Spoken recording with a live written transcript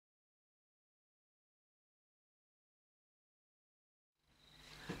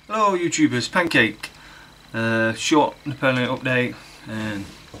Hello YouTubers, Pancake. Short Napoleonic update and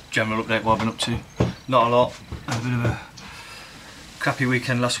general update what I've been up to. Not a lot. A bit of a crappy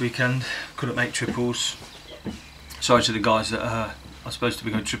weekend last weekend. Couldn't make triples. Sorry to the guys that are supposed to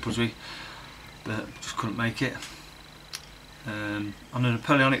be going triples with, but just couldn't make it. On the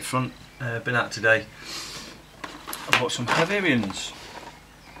Napoleonic front, been out today. I bought some Hanoverians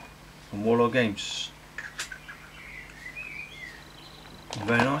from Warlord Games.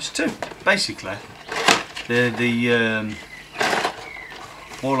 Very nice too. Basically, they're the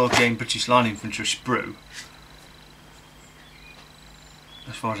Warlord Game British Line Infantry sprue,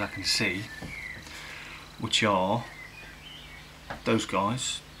 as far as I can see, which are those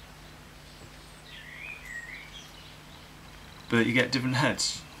guys, but you get different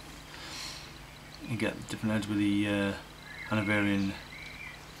heads. You get different heads with the Hanoverian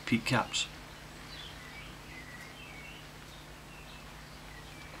peak caps.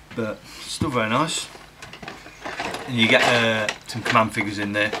 But still very nice, and you get some command figures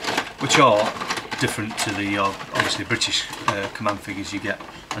in there which are different to the obviously British command figures you get,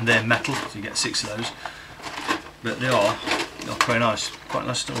 and they're metal, so you get 6 of those, but they are quite nice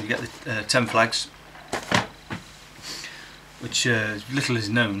stuff. You get the 10 flags, which little is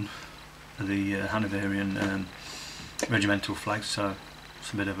known of the Hanoverian regimental flags, so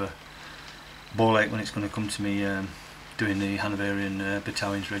it's a bit of a ball ache when it's going to come to me doing the Hanoverian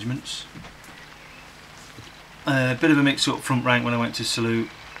battalions regiments. A bit of a mix up front rank when I went to salute.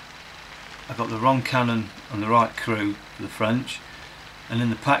 I got the wrong cannon and the right crew for the French, and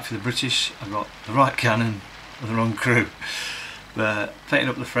in the pack for the British I got the right cannon and the wrong crew. But plating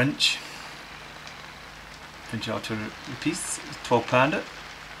up the French artillery piece, 12-pounder.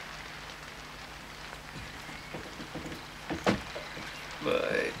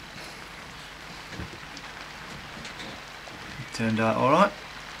 But turned out alright.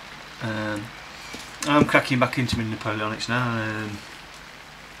 I'm cracking back into my Napoleonics now.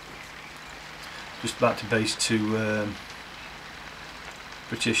 Just about to base 2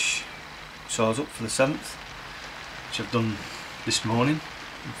 British saws up for the 7th, which I've done this morning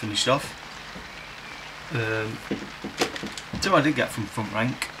and finished off. So I did get from front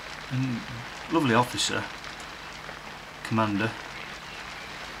rank, and lovely officer, commander.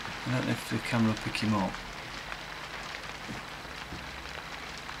 I don't know if the camera will pick him up.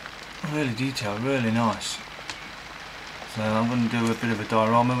 Really detailed, really nice. So I'm going to do a bit of a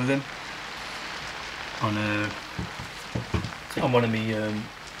diorama with him on one of my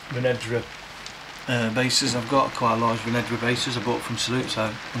Venedra bases. I've got quite a large Venedra bases I bought from Salute, so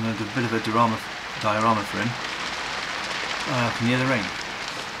I'm going to do a bit of a diorama for him. I can hear the rain.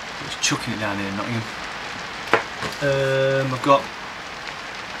 It's chucking it down here in Nottingham. I've got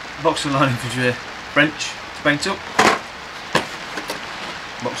a box of Line Infantry French to paint up.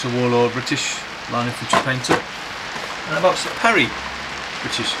 Box of Warlord British Line Infantry paint up, and a box of Perry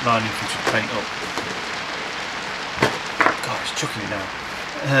British Line Infantry paint up. God, it's chucking it down.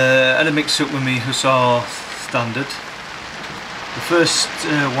 Had a mix up with me Hussar standard. The first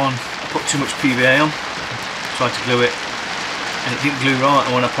one I put too much PVA on, tried to glue it, and it didn't glue right,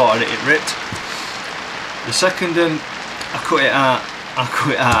 and when I parted it, it ripped. The second one I cut it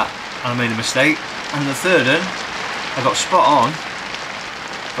out, and I made a mistake. And the third one I got spot on.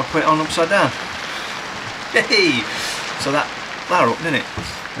 I put it on upside down. Hey! So that up, didn't it?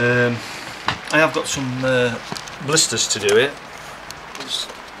 I have got some blisters to do it. Just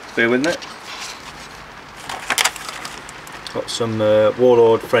bear with me. Got some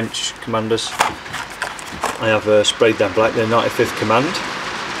Warlord French commanders. I have sprayed them black. They're 95th Command.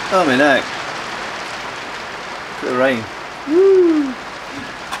 Oh my neck! Look at the rain. Woo!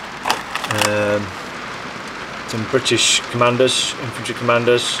 Some British commanders, infantry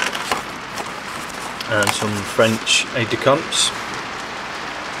commanders, and some French aides-de-camps.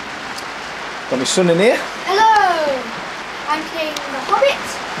 Got my son in here. Hello! I'm playing the Hobbit.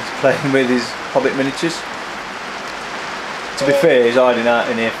 He's playing with his Hobbit miniatures. To be fair, he's hiding out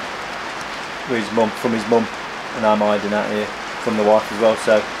in here with his mum, from his mum, and I'm hiding out here from the wife as well,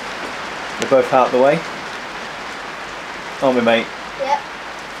 so we're both out the way. Aren't we, mate? Yep.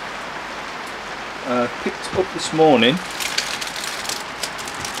 Picked up this morning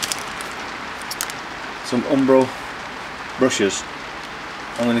some Umbro brushes.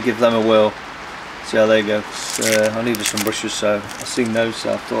 I'm going to give them a whirl, see how they go. I needed some brushes, so I've seen those,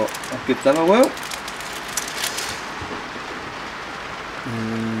 so I thought I'll give them a whirl.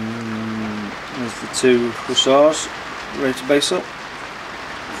 There's the 2 Hussars ready to base up,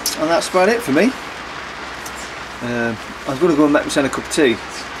 and that's about it for me. I was going to go and make myself a cup of tea,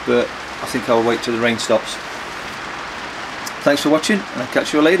 but I think I'll wait till the rain stops. Thanks for watching, and I'll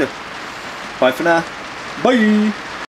catch you later. Bye for now. Bye.